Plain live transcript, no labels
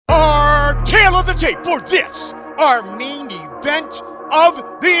Tail of the tape for this, our main event of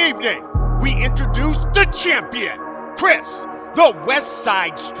the evening. We introduce the champion, Chris, the West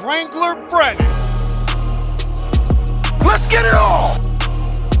Side Strangler Brennan. Let's get it all!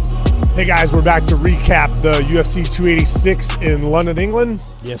 Hey guys, we're back to recap the UFC 286 in London, England.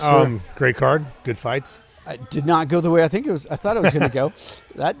 Yes, sir. Great card, good fights. I did not go the way I thought it was going to go.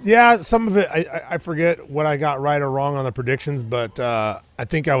 Yeah, some of it I forget what I got right or wrong on the predictions, but I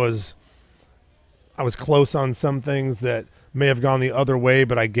think I was close on some things that may have gone the other way,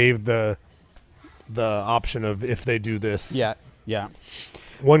 but I gave the option of if they do this. Yeah.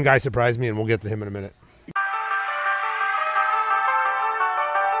 One guy surprised me, and we'll get to him in a minute.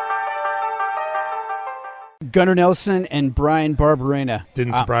 Gunnar Nelson and Brian Barberena.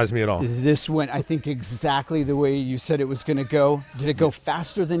 Didn't surprise me at all. This went, I think, exactly the way you said it was going to go. Did it go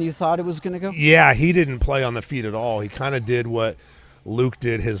faster than you thought it was going to go? Yeah, he didn't play on the feet at all. He kind of did what Luke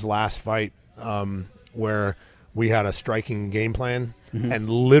did his last fight, where we had a striking game plan, and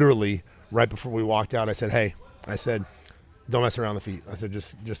literally right before we walked out, I said, don't mess around the feet. I said,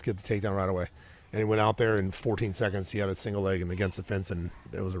 just get the takedown right away. And he went out there in 14 seconds. He had a single leg and against the fence, and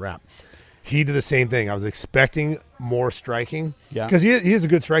it was a wrap. He did the same thing. I was expecting more striking because he is a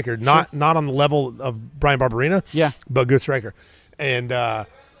good striker, not on the level of Brian Barberena, but good striker. And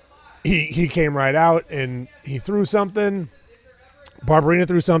he came right out and he threw something. Barberena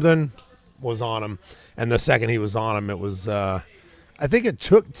threw something, was on him, and the second he was on him, it was. I think it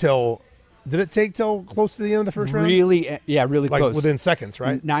took till. Did it take till close to the end of the first round? Really like close. Within seconds,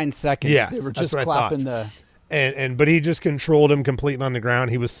 right? 9 seconds. Yeah, they were that's just what I clapping thought. But he just controlled him completely on the ground.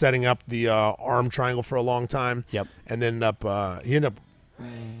 He was setting up the arm triangle for a long time. Yep. And then he ended up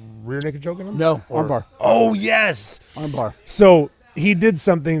rear naked choking him? No, armbar. Oh, yes. Armbar. So he did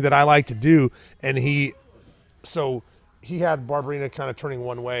something that I like to do, and he had Barberena kind of turning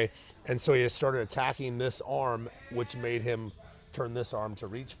one way, and so he started attacking this arm, which made him turn this arm to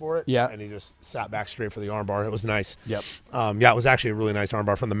reach for it. Yeah. And he just sat back straight for the armbar. It was nice. Yep. It was actually a really nice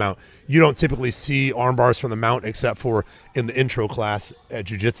armbar from the mount. You don't typically see armbars from the mount except for in the intro class at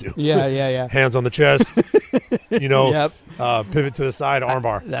jiu-jitsu. Yeah. Hands on the chest, pivot to the side,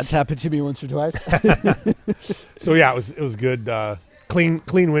 armbar. That's happened to me once or twice. So yeah, it was good. Clean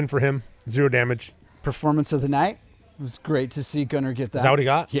win for him. 0 damage. Performance of the night. It was great to see Gunnar get that. Is that what he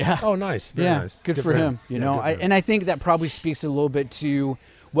got? Yeah. Oh, nice. Very nice. Good for him. And I think that probably speaks a little bit to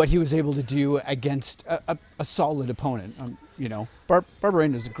what he was able to do against a solid opponent.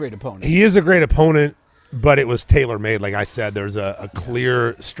 Barberena is a great opponent. He is a great opponent, but it was tailor-made. Like I said, there's a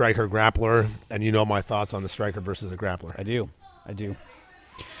clear striker grappler, and you know my thoughts on the striker versus the grappler. I do.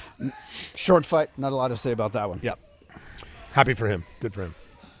 Short fight. Not a lot to say about that one. Yep. Happy for him. Good for him.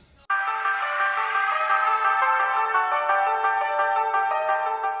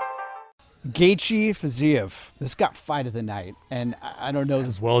 Gaethje Fiziev. This got fight of the night, and I don't know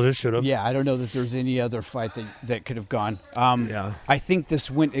as well as it should have. Yeah, I don't know that there's any other fight that could have gone. I think this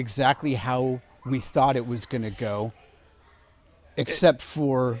went exactly how we thought it was going to go, except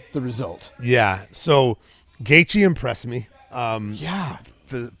for the result. Yeah. So Gaethje impressed me.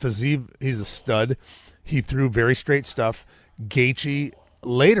 Fiziev, he's a stud. He threw very straight stuff. Gaethje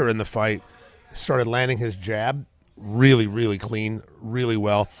later in the fight started landing his jab really, really clean, really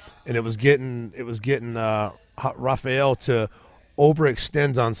well. And it was getting Rafael to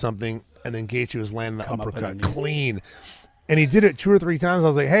overextend on something, and then Gaethje was landing the uppercut clean. And he did it 2 or 3 times. I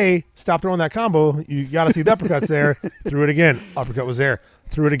was like, hey, stop throwing that combo. You got to see the uppercuts there. Threw it again. Uppercut was there.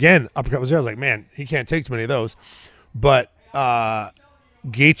 Threw it again. Uppercut was there. I was like, man, he can't take too many of those. But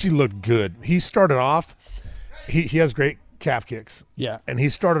Gaethje looked good. He started off, he has great calf kicks. Yeah. And he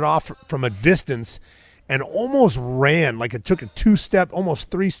started off from a distance and almost ran, like it took a 2-step, almost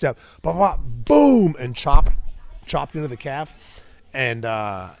 3-step, boom, and chopped into the calf. And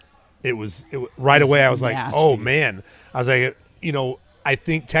it was right away. I was nasty. Like, oh man. I was like, I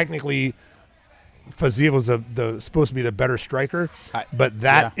think technically Fiziev was supposed to be the better striker, but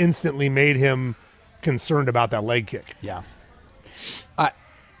that instantly made him concerned about that leg kick. Yeah.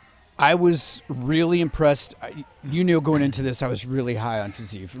 I was really impressed. Going into this, I was really high on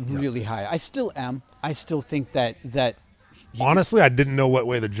Fiziev, really high. I still am. I still think that honestly, I didn't know what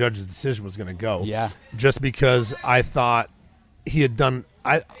way the judge's decision was going to go. Yeah. Just because I thought he had done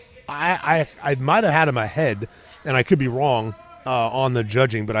I might have had him ahead, and I could be wrong on the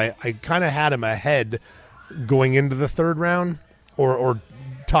judging, but I kind of had him ahead going into the third round or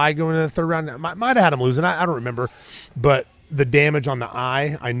tie going into the third round. Might have had him losing. I don't remember. But the damage on the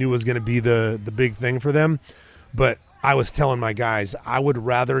eye I knew was going to be the big thing for them. But I was telling my guys I would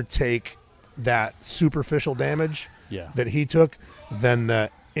rather take that superficial damage that he took than the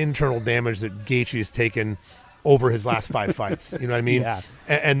internal damage that Gaethje has taken over his last 5 fights. You know what I mean? Yeah.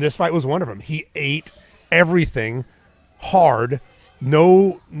 And this fight was one of them. He ate everything hard,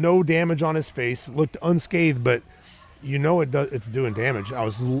 no damage on his face, looked unscathed, but it's doing damage. I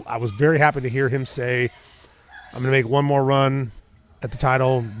was very happy to hear him say, I'm going to make one more run at the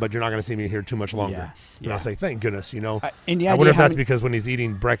title, but you're not going to see me here too much longer. Yeah. And I'll say, thank goodness, and I wonder if that's because when he's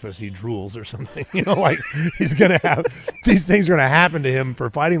eating breakfast, he drools or something, like he's going to have, these things are going to happen to him for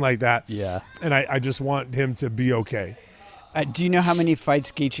fighting like that. Yeah. And I just want him to be okay. Do you know how many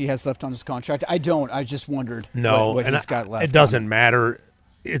fights Gaethje has left on his contract? I don't. I just wondered what and he's got left. It doesn't matter.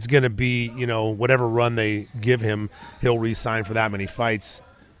 It's going to be, whatever run they give him, he'll re-sign for that many fights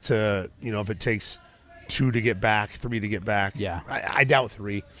to, if it takes 2 to get back, 3 to get back. Yeah. I doubt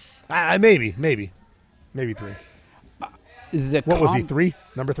 3. Maybe 3. What was he, 3?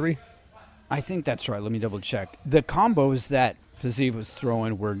 Number 3? I think that's right. Let me double check. The combos that Fiziev was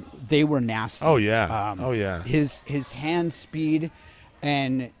throwing were nasty. Oh, yeah. His hand speed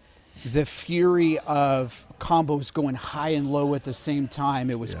and the fury of combos going high and low at the same time.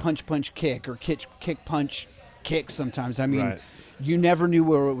 It was punch, punch, kick, or kick, punch, kick sometimes. I mean, you never knew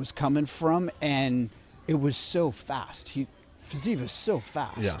where it was coming from, and it was so fast. Fiziev is so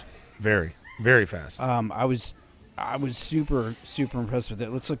fast. Yeah, very, very fast. I was super, super impressed with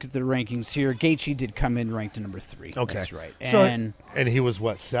it. Let's look at the rankings here. Gaethje did come in ranked at number 3. Okay. That's right. And he was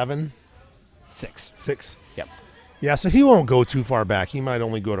what, 7? 6. 6? Yep. Yeah, so he won't go too far back. He might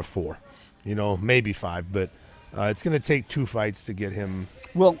only go to 4, maybe 5. But it's going to take 2 fights to get him.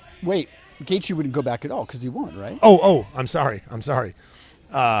 Well, wait. Gaethje wouldn't go back at all because he won, right? Oh, I'm sorry.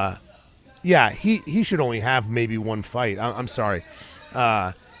 Yeah, he should only have maybe 1 fight. I'm sorry.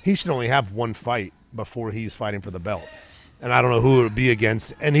 He should only have 1 fight before he's fighting for the belt. And I don't know who it would be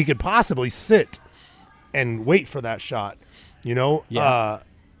against. And he could possibly sit and wait for that shot. Yeah.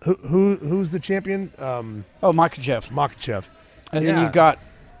 Who's the champion? Makhachev. And then you got,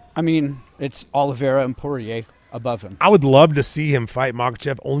 it's Oliveira and Poirier above him. I would love to see him fight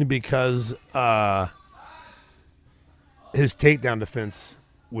Makhachev only because his takedown defense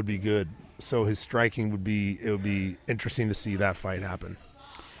would be good. So his striking would be interesting to see that fight happen.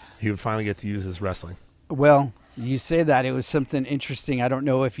 He would finally get to use his wrestling. Well, you say that. It was something interesting. I don't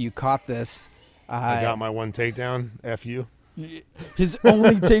know if you caught this. I got my 1 takedown. F you. His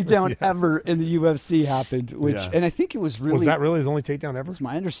only takedown ever in the UFC happened, and I think it was really... Was that really his only takedown ever? It's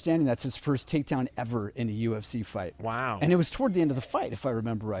my understanding that's his first takedown ever in a UFC fight. Wow. And it was toward the end of the fight, if I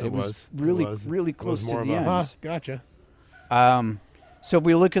remember right. It was really close to the end. Gotcha. So if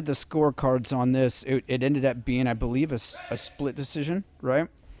we look at the scorecards on this, it ended up being, I believe, a split decision, right?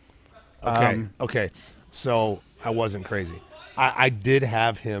 Okay. So I wasn't crazy. I did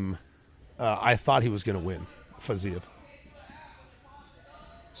have him. I thought he was going to win, Fiziev.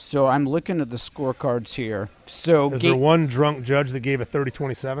 So I'm looking at the scorecards here. So is there one drunk judge that gave a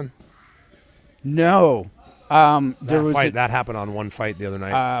 30-27? No. That happened on one fight the other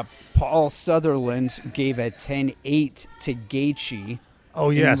night. Paul Sutherland gave a 10-8 to Gaethje. Oh,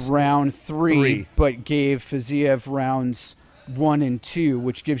 yes. In round 3, but gave Fiziev rounds 1 and 2,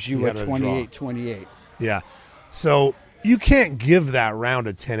 which gives you a 28-28. Yeah. So you can't give that round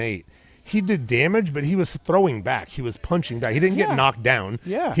a 10-8. He did damage, but he was throwing back. He was punching back. He didn't get knocked down.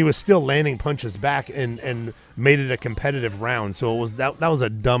 Yeah. He was still landing punches back and made it a competitive round. So it was that was a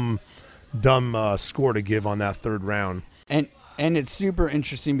dumb score to give on that 3rd round. And it's super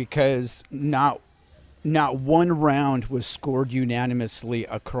interesting because not one round was scored unanimously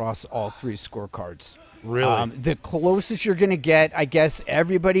across all 3 scorecards. Really? The closest you're going to get, I guess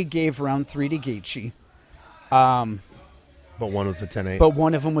everybody gave round 3 to Gaethje. But one was a 10-8. But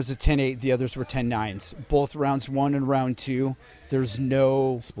one of them was a 10-8. The others were 10-9s. Both rounds 1 and round 2, there's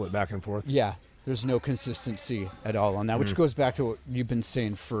no... Split back and forth? Yeah. There's no consistency at all on that, which goes back to what you've been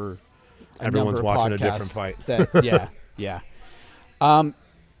saying for everyone's watching a different fight. Yeah.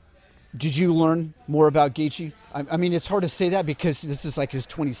 Did you learn more about Gaethje? I mean, it's hard to say that because this is like his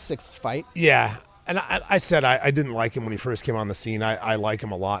 26th fight. Yeah. And I said I didn't like him when he first came on the scene. I like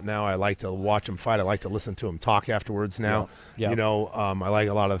him a lot now. I like to watch him fight. I like to listen to him talk afterwards now. Yeah. I like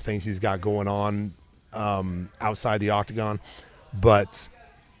a lot of the things he's got going on outside the octagon. But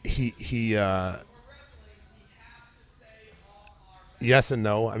he yes and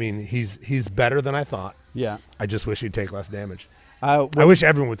no. I mean, he's better than I thought. Yeah. I just wish he'd take less damage. I wish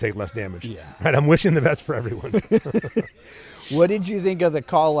everyone would take less damage. Yeah. Right? I'm wishing the best for everyone. What did you think of the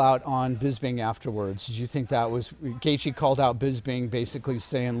call out on Bisping afterwards? Did you think that was Gaethje called out Bisping basically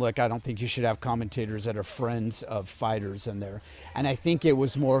saying, look, I don't think you should have commentators that are friends of fighters in there. And I think it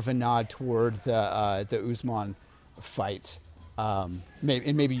was more of a nod toward the Usman fight.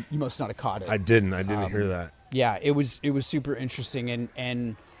 Maybe you must not have caught it. I didn't hear that. Yeah, it was super interesting,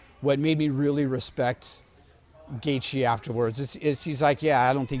 and what made me really respect Gaethje afterwards is he's like, yeah,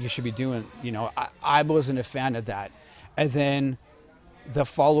 I don't think you should be doing, I wasn't a fan of that. And then the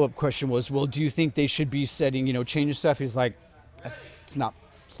follow-up question was, well, do you think they should be setting, changing stuff? He's like, it's not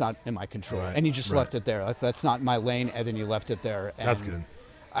in my control. Right, and he just right. left it there. That's not my lane. And then he left it there. And That's good.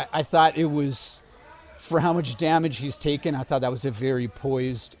 I thought it was, for how much damage he's taken, I thought that was a very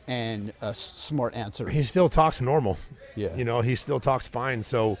poised and a smart answer. He still talks normal. Yeah. He still talks fine.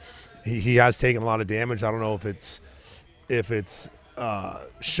 So he has taken a lot of damage. I don't know if it's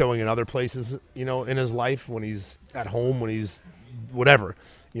showing in other places, in his life, when he's at home, when he's whatever,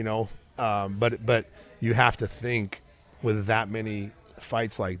 but you have to think with that many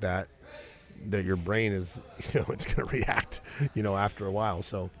fights like that your brain is, it's going to react, after a while.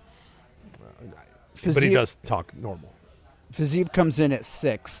 So, but he does talk normal. Fiziev comes in at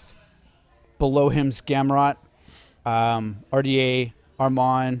 6. Below him's Gamrot, RDA,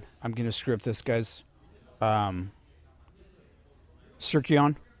 Arman. I'm going to screw up this, guys.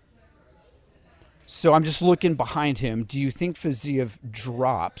 Sirkion. So I'm just looking behind him. Do you think Fiziev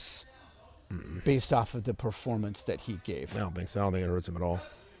drops based off of the performance that he gave? I don't think so. I don't think it hurts him at all.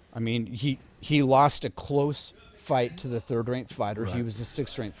 I mean, he lost a close fight to the 3rd-ranked fighter. Right. He was a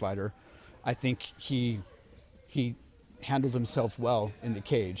 6th-ranked fighter. I think he handled himself well in the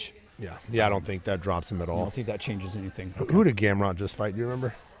cage. Yeah, I don't think that drops him at I all. don't think that changes anything. Who did Gamrot just fight? Do you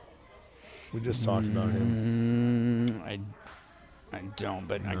remember? We just talked about him. I don't,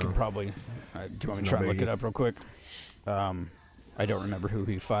 but I could probably. Do you want me to try and look it up real quick? I don't remember who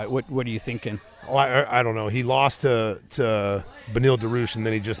he fought. What are you thinking? Oh, I don't know. He lost to Benil Dariush, and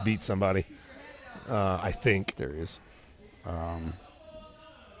then he just beat somebody. I think. There he is. Pulling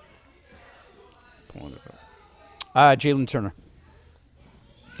it up. Jalen Turner.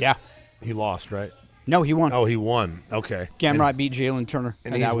 Yeah. He lost, right? No, he won. Oh, he won. Okay. Gamrot beat Jalen Turner.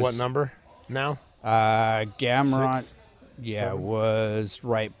 And he's what number now? Gamrot, 6, yeah, 7? was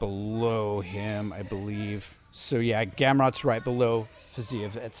right below him, I believe. So, yeah, Gamrot's right below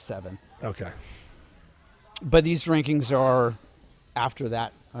Fiziev at 7. Okay. But these rankings are after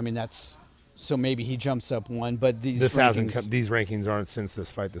that. I mean, so maybe he jumps up 1. But these rankings aren't since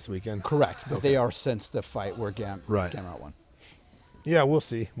this fight this weekend. Correct, but they are since the fight where Gamrot won. Yeah, we'll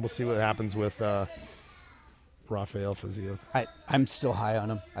see. We'll see what happens with Rafael Fiziev. I'm still high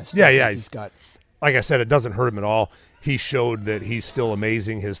on him. He's got. Like I said, it doesn't hurt him at all. He showed that he's still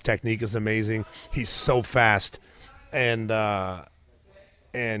amazing. His technique is amazing. He's so fast, and Gaethje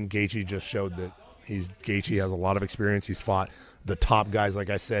just showed that Gaethje has a lot of experience. He's fought the top guys, like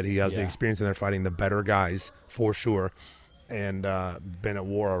I said. He has the experience, and they're fighting the better guys for sure, and been at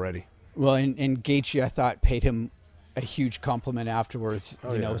war already. Well, and Gaethje, I thought, paid him a huge compliment afterwards.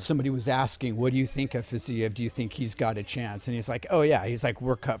 Somebody was asking, what do you think of Fiziev? Do you think he's got a chance? And he's like, oh yeah. He's like,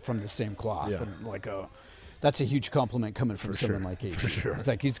 we're cut from the same cloth. Yeah. And I'm like, oh, that's a huge compliment coming from someone like Gaethje. For sure. He's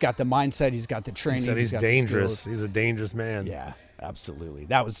like, he's got the mindset, he's got the training. He said he's dangerous. He's a dangerous man. Yeah, absolutely.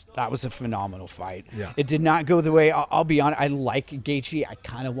 That was a phenomenal fight. Yeah. It did not go the way, I'll be honest, I like Gaethje. I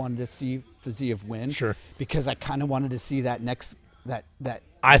kind of wanted to see Fiziev win. Sure. Because I kind of wanted to see that next, that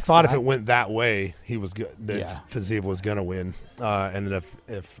I thought if it went that way, he was good. That Fiziev was going to win, and that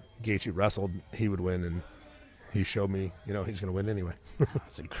if Gaethje wrestled, he would win. And he showed me, he's going to win anyway.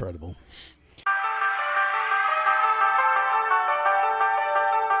 It's incredible.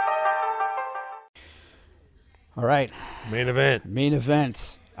 All right, main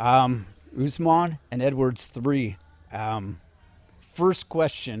events. Usman and Edwards 3. First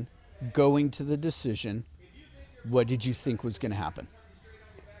question, going to the decision. What did you think was going to happen?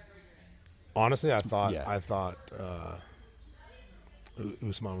 Honestly, I thought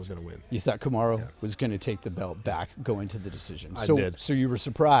Usman was going to win. You thought Kamaru was going to take the belt back going to the decision. I did. So you were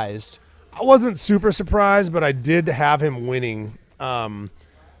surprised. I wasn't super surprised, but I did have him winning. I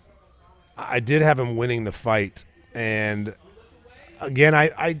did have him winning the fight. And again,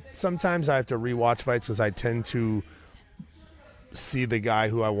 I sometimes I have to rewatch fights because I tend to see the guy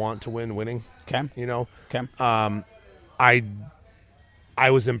who I want to win winning. Okay. Okay. I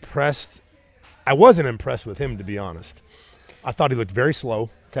was impressed. I wasn't impressed with him, to be honest. I thought he looked very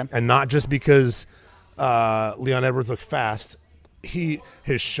slow. Okay. And not just because Leon Edwards looked fast. His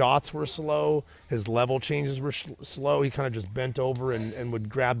shots were slow. His level changes were slow. He kind of just bent over and would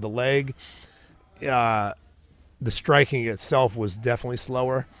grab the leg. The striking itself was definitely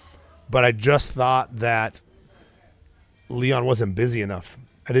slower. But I just thought that Leon wasn't busy enough.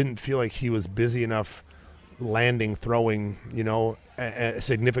 I didn't feel like he was busy enough landing, throwing,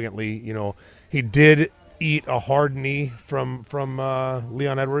 significantly. He did eat a hard knee from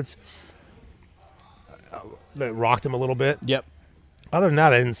Leon Edwards that rocked him a little bit. Yep. Other than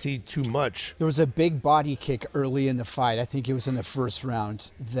that, I didn't see too much. There was a big body kick early in the fight. I think it was in the first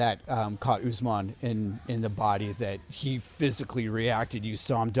round that caught Usman in the body that he physically reacted. You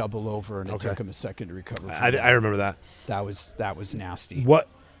saw him double over, and it took him a second to recover from that. I remember that. That was nasty. What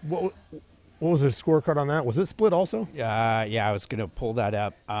was the scorecard on that? Was it split also? Yeah, I was going to pull that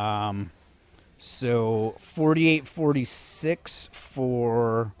up. So 48-46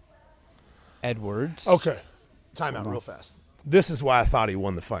 for Edwards. Okay. Timeout real fast. This is why I thought he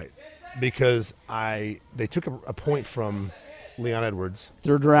won the fight, because they took a point from Leon Edwards.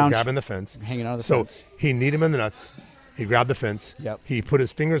 Third round. Grabbing the fence. Hanging on the fence. So he kneed him in the nuts. He grabbed the fence. Yep. He put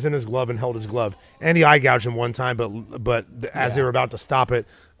his fingers in his glove and held his glove. And he eye gouged him one time, but as they were about to stop it,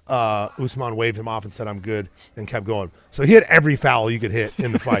 Usman waved him off and said, "I'm good," and kept going. So he hit every foul you could hit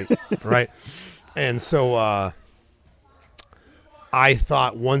in the fight, right? And so I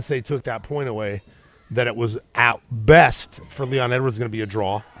thought once they took that point away, that it was at best for Leon Edwards going to be a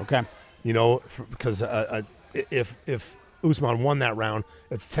draw. Okay. You know, because if Usman won that round,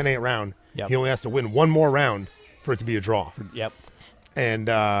 it's a 10-8 round. Yep. He only has to win one more round for it to be a draw. Yep. And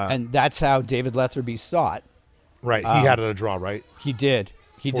that's how David Letherby saw it. Right. He had it a draw, right? He did.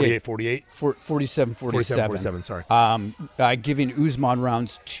 48-48? 47-47. 47-47, sorry. Giving Usman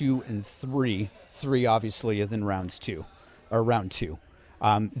rounds 2 and 3. 3, obviously, and then round 2.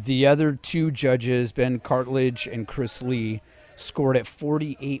 The other two judges, Ben Cartledge and Chris Lee, scored at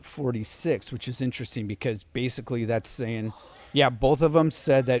 48-46, which is interesting because basically that's saying, both of them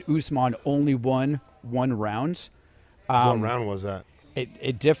said that Usman only won one round. What round was that?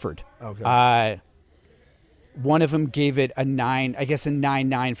 It differed. Okay. One of them gave it a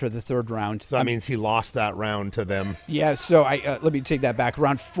 9-9 for the third round. So that means he lost that round to them. Yeah, so let me take that back.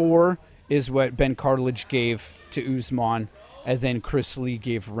 Round 4 is what Ben Cartledge gave to Usman. And then Chris Lee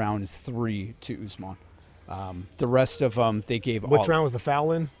gave round 3 to Usman. The rest of them, they gave Which round was the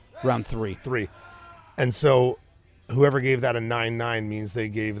foul in? Round 3. 3. And so whoever gave that a 9-9 means they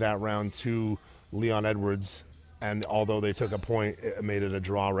gave that round to Leon Edwards. And although they took a point, it made it a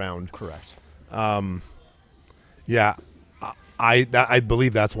draw round. Correct. Yeah. I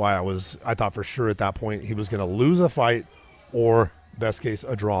believe that's why I thought for sure at that point he was going to lose a fight or, best case,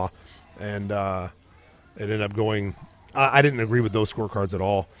 a draw. And it ended up going... I didn't agree with those scorecards at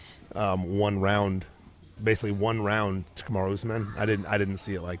all. One round to Kamaru Usman. I didn't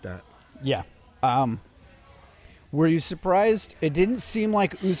see it like that. Yeah. Were you surprised? It didn't seem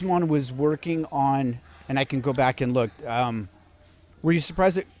like Usman was working on, and I can go back and look. Were you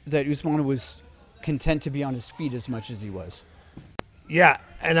surprised that Usman was content to be on his feet as much as he was? Yeah,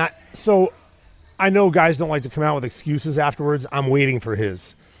 and I know guys don't like to come out with excuses afterwards. I'm waiting for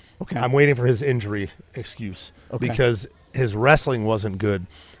his. Okay. I'm waiting for his injury excuse because his wrestling wasn't good,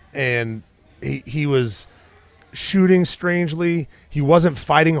 and he was shooting strangely. He wasn't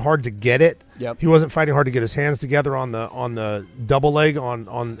fighting hard to get it. Yep. He wasn't fighting hard to get his hands together on the double leg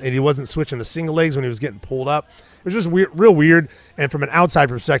and he wasn't switching to single legs when he was getting pulled up. It was just weird, real weird. And from an outside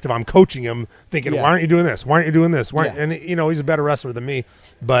perspective, I'm coaching him, thinking, "Why aren't you doing this? Why aren't you doing this?" And he's a better wrestler than me,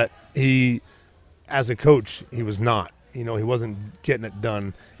 but he, as a coach, he was not. He wasn't getting it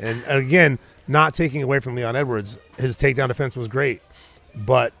done. And again, not taking away from Leon Edwards, his takedown defense was great.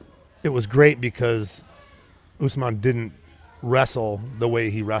 But it was great because Usman didn't wrestle the way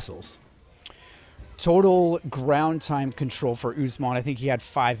he wrestles. Total ground time control for Usman. I think he had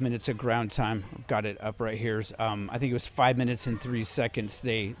 5 minutes of ground time. I've got it up right here. I think it was 5 minutes and 3 seconds.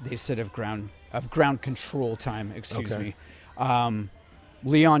 They said of ground control time. Excuse me.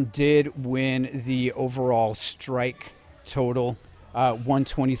 Leon did win the overall strike total,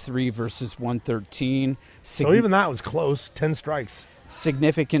 123 versus 113. So even that was close. 10 strikes.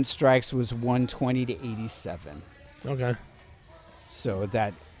 Significant strikes was 120 to 87. Okay. So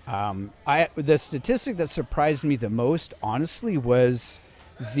that the statistic that surprised me the most, honestly, was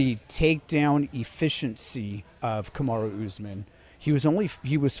the takedown efficiency of Kamaru Usman. He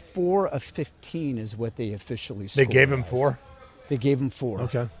was 4 of 15 is what they officially scored. They gave him 4? They gave him 4.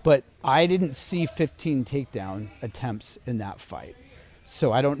 Okay. But I didn't see 15 takedown attempts in that fight.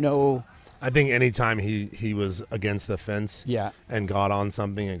 So I don't know. I think anytime he was against the fence and got on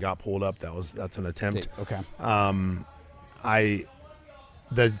something and got pulled up, that's an attempt. Okay.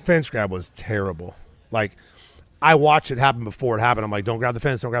 The fence grab was terrible. Like, I watched it happen before it happened. I'm like, don't grab the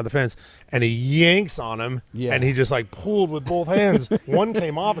fence. And he yanks on him, and he just, pulled with both hands. One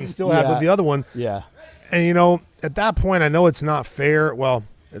came off and still had with the other one. Yeah. And, at that point, I know it's not fair. Well,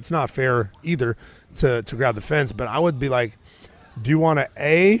 it's not fair either to grab the fence, but I would be like, do you want to,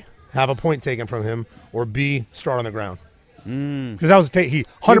 A, have a point taken from him, or B, start on the ground. Because that was he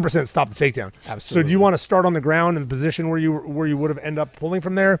 100% stopped the takedown. Absolutely. So do you want to start on the ground in the position where you would have ended up pulling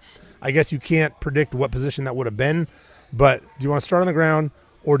from there? I guess you can't predict what position that would have been, but do you want to start on the ground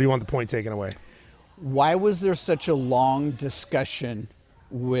or do you want the point taken away? Why was there such a long discussion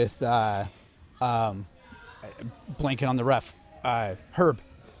with blanking on the ref, Herb?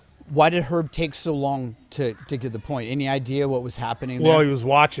 Why did Herb take so long to get the point? Any idea what was happening there? Well, he was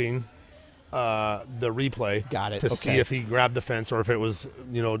watching the replay. Got it. To see if he grabbed the fence or if it was,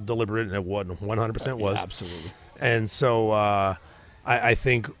 deliberate, and it wasn't. 100% was. Yeah, absolutely. And so I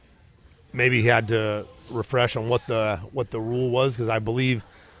think maybe he had to refresh on what the rule was, because I believe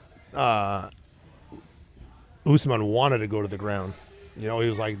Usman wanted to go to the ground. He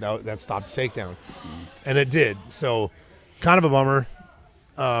was like, that stopped the takedown. And it did. So kind of a bummer.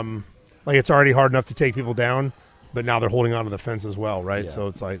 Like, it's already hard enough to take people down, but now they're holding on to the fence as well, right? Yeah. So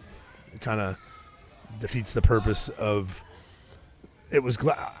it's like, it kind of defeats the purpose of it.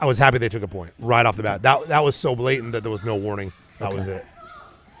 I was happy they took a point right off the bat. That was so blatant that there was no warning. That was it.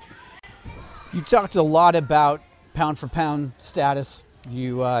 You talked a lot about pound for pound status.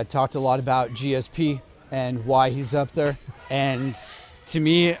 You talked a lot about GSP and why he's up there. And to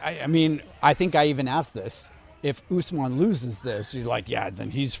me, I think I even asked this. If Usman loses this, you're like, yeah,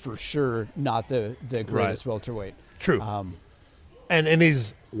 then he's for sure not the greatest welterweight. True. And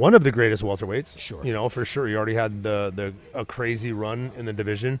he's one of the greatest welterweights. Sure. For sure. He already had a crazy run in the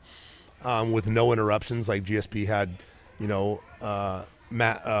division with no interruptions like GSP had,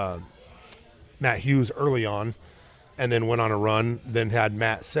 Matt Hughes early on, and then went on a run, then had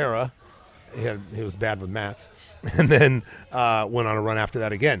Matt Serra. He was bad with Matt's, and then went on a run after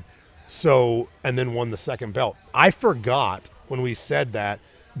that again. So, and then won the second belt. I forgot when we said that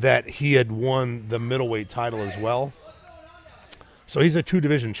he had won the middleweight title as well. So he's a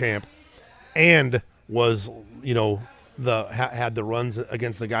 2-division champ, and was, had the runs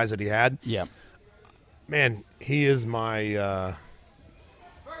against the guys that he had. Yeah. Man, he is my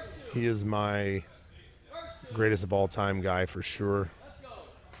greatest of all time guy for sure.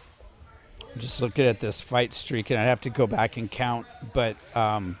 Just looking at this fight streak, and I have to go back and count. But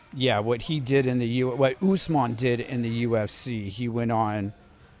what he did what Usman did in the UFC, he went on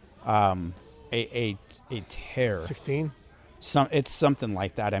a tear. 16. It's something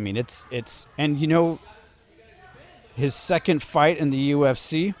like that. I mean, it's and his second fight in the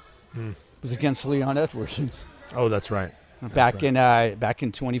UFC was against Leon Edwards. Oh, that's right. Back in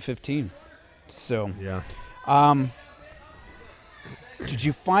 2015. So yeah. Did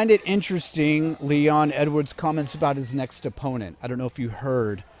you find it interesting, Leon Edwards' comments about his next opponent? I don't know if you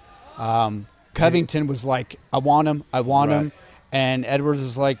heard. Covington was like, I want him. And Edwards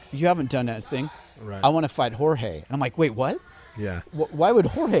was like, you haven't done anything. Right. I want to fight Jorge. And I'm like, wait, what? Yeah. Why would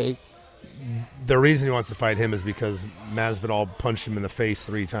Jorge? The reason he wants to fight him is because Masvidal punched him in the face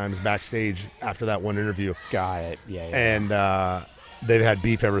 3 times backstage after that one interview. Got it. Yeah. And they've had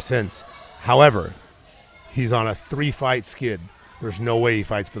beef ever since. However, he's on a 3-fight skid. There's no way he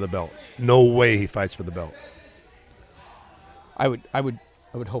fights for the belt. No way he fights for the belt. I would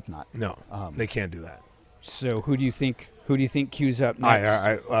hope not. No, they can't do that. So who do you think queues up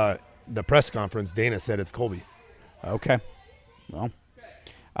next? The press conference, Dana said it's Colby. Okay. Well,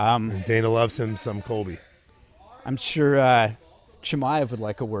 Dana loves him some Colby. I'm sure Chimaev would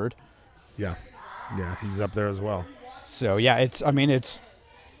like a word. Yeah, he's up there as well. So yeah, it's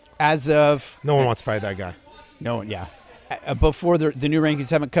as of no one wants to fight that guy. No one, yeah. Before the new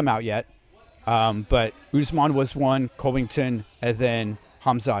rankings haven't come out yet, but Usman was 1, Covington, and then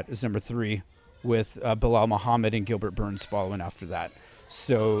Hamzat is number 3, with Bilal Muhammad and Gilbert Burns following after that.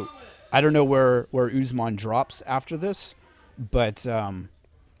 So I don't know where Usman drops after this, but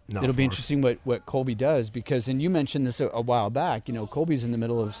it'll be interesting what Colby does, because, and you mentioned this a while back, Colby's in the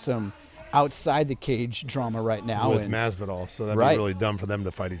middle of some outside the cage drama right now with Masvidal, so that'd be really dumb for them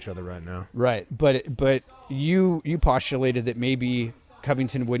to fight each other right now. Right, but you postulated that maybe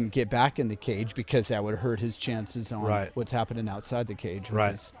Covington wouldn't get back in the cage because that would hurt his chances on what's happening outside the cage.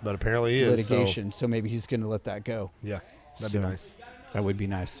 Right, but apparently he is litigation, so maybe he's going to let that go. Yeah, that'd be nice. That would be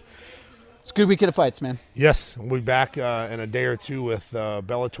nice. It's a good weekend of fights, man. Yes, we'll be back in a day or two with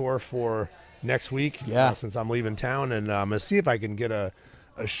Bellator for next week. Yeah, since I'm leaving town, and I'm gonna see if I can get a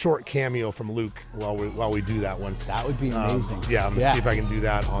short cameo from Luke while we do that one. That would be amazing. I'm gonna see if I can do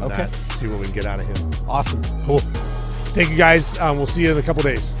that on that. See what we can get out of him. Awesome. Cool. Thank you guys. We'll see you in a couple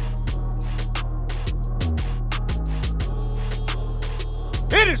days.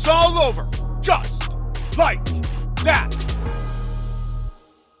 It is all over, just like that.